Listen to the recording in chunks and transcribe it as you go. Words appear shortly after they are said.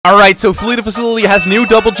Alright, so Flee the Facility has new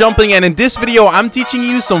double jumping, and in this video, I'm teaching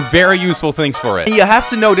you some very useful things for it. And you have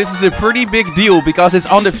to know this is a pretty big deal because it's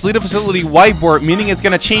on the Flee the Facility whiteboard, meaning it's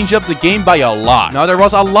gonna change up the game by a lot. Now, there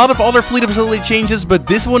was a lot of other Flee the Facility changes, but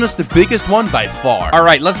this one is the biggest one by far.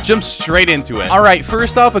 Alright, let's jump straight into it. Alright,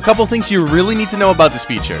 first off, a couple things you really need to know about this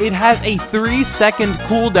feature. It has a 3-second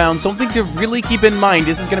cooldown, something to really keep in mind.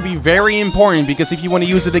 This is gonna be very important because if you want to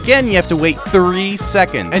use it again, you have to wait 3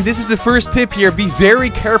 seconds. And this is the first tip here. Be very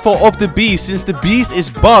careful of the beast, since the beast is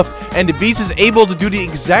buffed and the beast is able to do the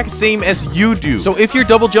exact same as you do. So if your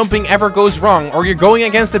double jumping ever goes wrong, or you're going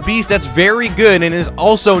against a beast that's very good and is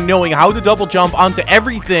also knowing how to double jump onto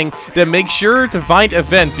everything, then make sure to find a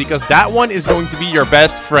vent, because that one is going to be your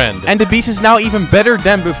best friend. And the beast is now even better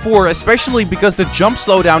than before, especially because the jump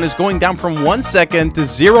slowdown is going down from 1 second to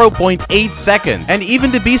 0.8 seconds. And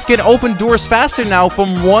even the beast can open doors faster now from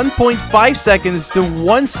 1.5 seconds to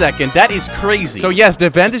 1 second. That is crazy. So yes,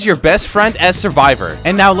 the vent is your best friend as survivor.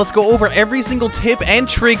 And now let's go over every single tip and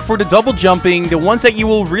trick for the double jumping, the ones that you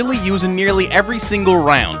will really use in nearly every single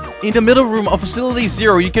round. In the middle room of Facility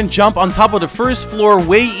 0, you can jump on top of the first floor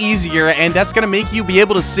way easier, and that's gonna make you be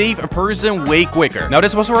able to save a person way quicker. Now,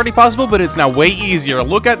 this was already possible, but it's now way easier.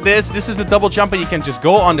 Look at this. This is the double jump, and you can just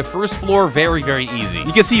go on the first floor very, very easy.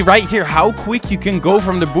 You can see right here how quick you can go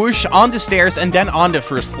from the bush on the stairs and then on the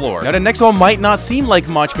first floor. Now, the next one might not seem like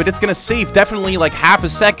much, but it's gonna save definitely like half a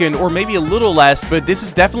second or maybe a little less, but this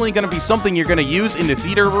is definitely gonna be something you're gonna use in the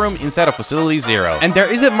theater room instead of Facility 0. And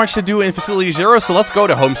there isn't much to do in Facility 0, so let's go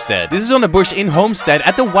to Homestead. This is on the bush in Homestead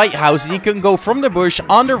at the White House, and you can go from the bush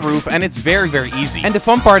on the roof, and it's very, very easy. And the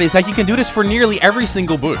fun part is that you can do this for nearly every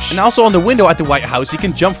single bush. And also on the window at the White House, you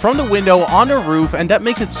can jump from the window on the roof, and that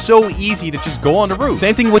makes it so easy to just go on the roof.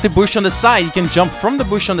 Same thing with the bush on the side. You can jump from the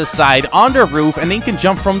bush on the side on the roof, and then you can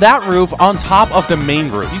jump from that roof on top of the main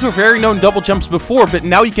roof. These were very known double jumps before, but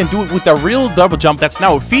now you can do it with the real double jump that's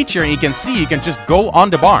now a feature, and you can see you can just go on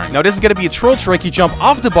the barn. Now, this is going to be a troll trick. You jump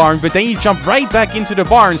off the barn, but then you jump right back into the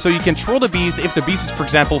barn, so you can troll the beast if the beast is, for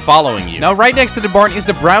example, following you. Now, right next to the barn is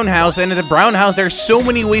the brown house, and in the brown house, there's so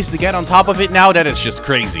many ways to get on top of it now that it's just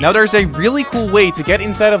crazy. Now, there's a really cool way to get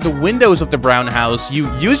inside of the windows of the brown house.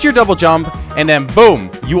 You use your double jump, and then boom,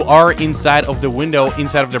 you are inside of the window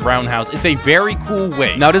inside of the brown house. It's a very cool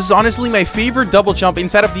way. Now, this is honestly my favorite double jump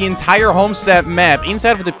inside of the entire Homestead map,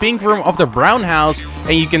 inside of the pink room of the brown house,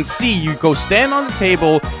 and you can see you go stand on the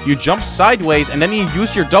table, you jump sideways, and then you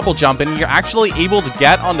use your double jump, and you're actually able to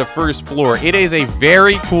get on the first floor. It is a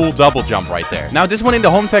very cool double jump right there. Now, this one in the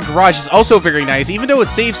Homestead garage is also very nice. Even though it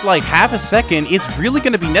saves like half a second, it's really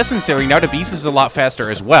going to be necessary. Now, the beast is a lot faster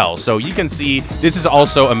as well, so you can see this is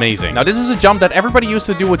also amazing. Now, this is a jump that everybody used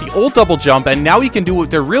to do with the old double jump, and now you can do it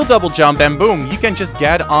with the real double jump, and boom, you can just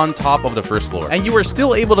get on top of the first floor. And you are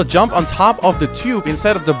still able to jump on top of the tube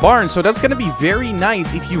instead of the barn, so that's going to be very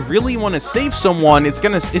nice. If you really want to save someone, it's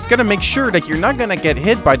gonna make sure that you're not gonna get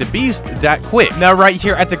hit by the beast that quick. Now, right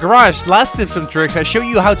here at the garage, last tips and tricks, I show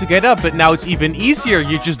you how to get up, but now it's even easier.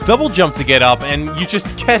 You just double jump to get up, and you just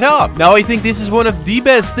get up. Now, I think this is one of the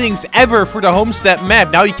best things ever for the Homestead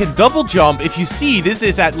map. Now, you can double jump. If you see, this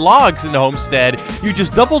is at logs in the Homestead. You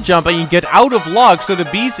just double jump, and you get out of logs, so the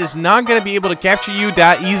beast is not gonna be able to capture you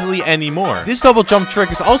that easily anymore. This double jump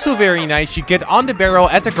trick is also very nice. You get on the barrel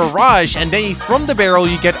at the garage, and then from the barrel,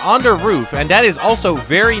 you get on the roof, and that is also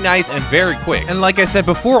very nice and very quick. And like I said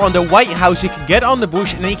before, on the White House, you can get on the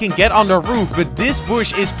bush, and then you can get on the roof, but this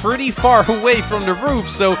bush is pretty far away from the roof,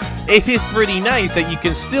 so it is pretty nice that you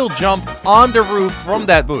can still jump on the roof from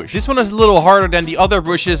that bush. This one is a little harder than the other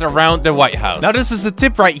bushes around the White House. Now, this is a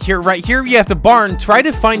tip right here. Right here, we have the barn. Try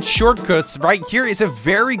to find shortcuts. Right here is a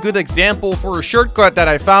very good example for a shortcut that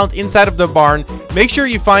I found inside of the barn. Make sure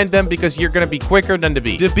you find them because you're going to be quicker than the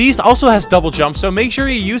beast. The beast also has double jump, so make sure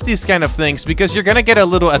you use these kind of things because you're going to get a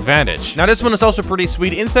little advantage. Now, this one is also pretty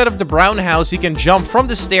sweet. Inside of the brown house, you can jump from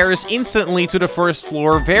the stairs instantly to the first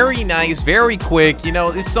floor. Very nice, very quick. You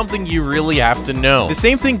know, it's something you really have to know. The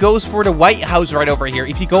same thing goes for the White House right over here.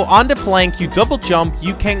 If you go on the plank, you double jump,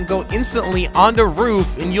 you can go instantly on the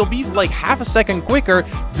roof, and you'll be like half a second quicker.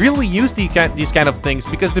 Really use these kind of things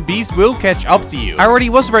because the beast will catch up to you. I already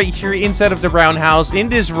was right here inside of the brown house in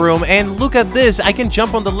this room, and look at this. I can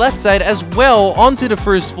jump on the left side as well onto the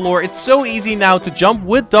first floor. It's so easy now to jump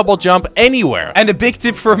with double jump anywhere. And a big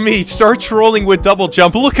tip for me, start trolling with double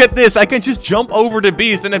jump. Look at this, I can just jump over the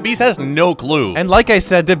beast and the beast has no clue. And like I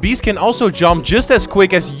said, the beast can also jump just as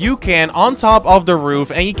quick as you can on top of the roof,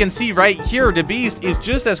 and you can see right here, the beast is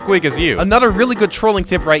just as quick as you. Another really good trolling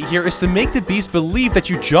tip right here is to make the beast believe that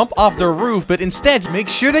you jump off the roof, but instead, make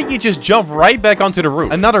sure that you just jump right back onto the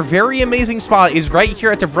roof. Another very amazing spot is right here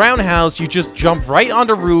at the brown house. You just jump right on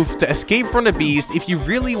the roof to escape from the beast if you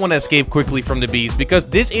really want to escape quickly from the beast, because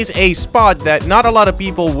this is a spot that not a lot of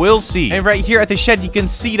people will see. And right here at the shed, you can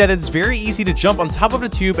see that it's very easy to jump on top of the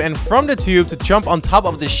tube, and from the tube to jump on top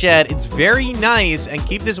of the shed. It's very nice, and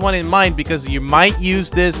keep this one in mind because you might use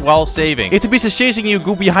this while saving. If the beast is chasing you,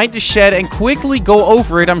 go behind the shed and quickly go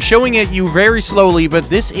over it. I'm showing it you very slowly, but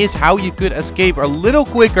this is how you could escape a little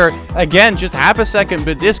quicker. Again, just half a second,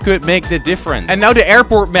 but this could make the difference. And now the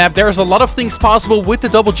airport map, there's a lot of things possible with the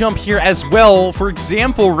double jump here as well. For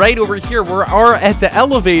example, right over here, we are at the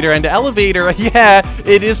elevator, and the elevator, yeah,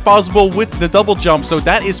 it is possible with the double jump. So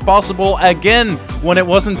that is possible again when it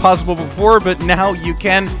wasn't possible before, but now you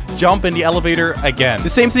can jump in the elevator again. The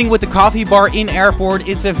same thing with the coffee bar in airport.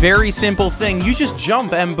 It's a very simple thing. You just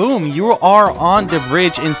jump and boom, you are on the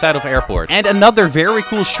bridge inside of airport. And another very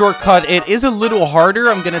cool shortcut. It is a little harder,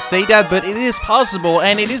 I'm gonna say that, but it is possible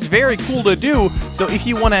and it is very cool to do. So if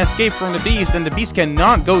you want to escape from the beast and the beast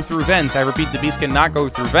cannot go through vents, I repeat, the beast cannot go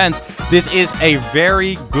through vents, this is a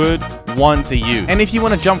very good one to use. And if you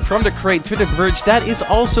want to jump from the crate to the bridge, that is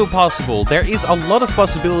also possible. There is a lot of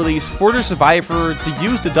possibilities for the survivor to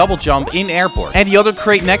use the double jump in airport. And the other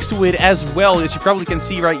crate next to it as well, as you probably can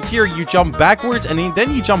see right here, you jump backwards and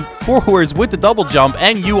then you jump forwards with the double jump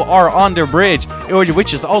and you are on the bridge,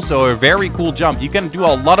 which is also a very cool jump. You can do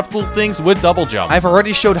a lot of cool things with double jump. I've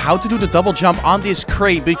already showed how to do the double jump on this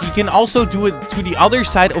crate, but you can also do it to the other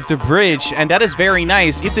side of the bridge, and that is very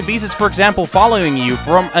nice. If the beast is, for example, following you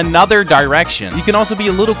from another direction, you can also be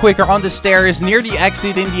a little quicker on the stairs near the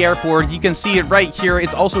exit in the airport. You can see it right here.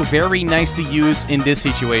 It's also very nice to use in this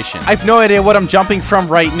situation. I've no idea what I'm jumping from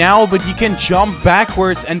right now, but you can jump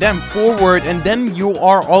backwards and then forward, and then you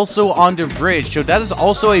are also on the bridge. So that is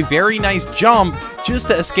also a very nice jump just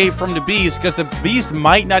to escape from the beast, because the beast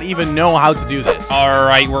might not even know how to do this.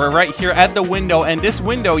 Alright, we're right here at the window, and this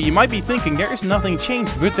window, you might be thinking there is nothing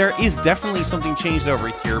changed, but there is definitely something changed over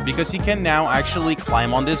here, because you can now actually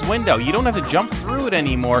climb on this window. You don't have to jump through it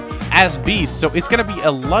anymore as beast, so it's gonna be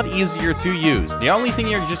a lot easier to use. The only thing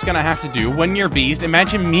you're just gonna have to do when you're beast,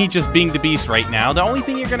 imagine me just being the beast right now, the only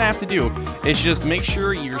thing you're gonna have to do is just make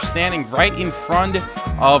sure you're standing right in front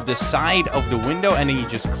of the side of the window, and then you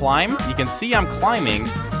just climb. You can see I'm climbing,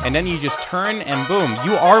 and then you just turn and boom,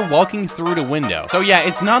 you are walking through the window. So yeah,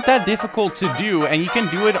 it's not that difficult to do, and you can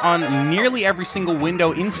do it on nearly every single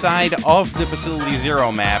window inside of the Facility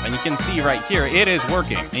Zero map, and you can see right here, it is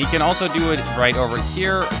working. And you can also do it right over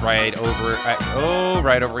here, right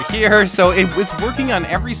over here. So it's working on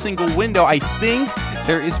every single window. I think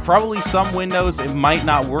there is probably some windows it might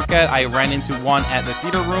not work at. I ran into one at the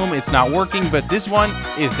theater room. It's not working, but this one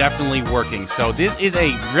is definitely working. So this is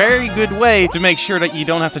a very good way to make sure that you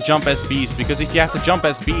don't have to jump as beast, because if you have to jump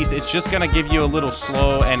as beast, it's just gonna give you a little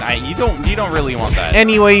slow, and you don't really want that.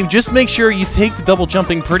 Anyway, just make sure you take the double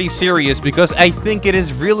jumping pretty serious, because I think it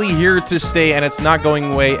is really here to stay and it's not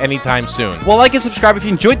going away anytime soon. Well, like and subscribe if you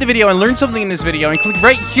enjoyed the video and learned something in this video, and click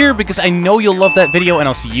right here because I know you'll love that video, and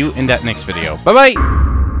I'll see you in that next video. Bye bye.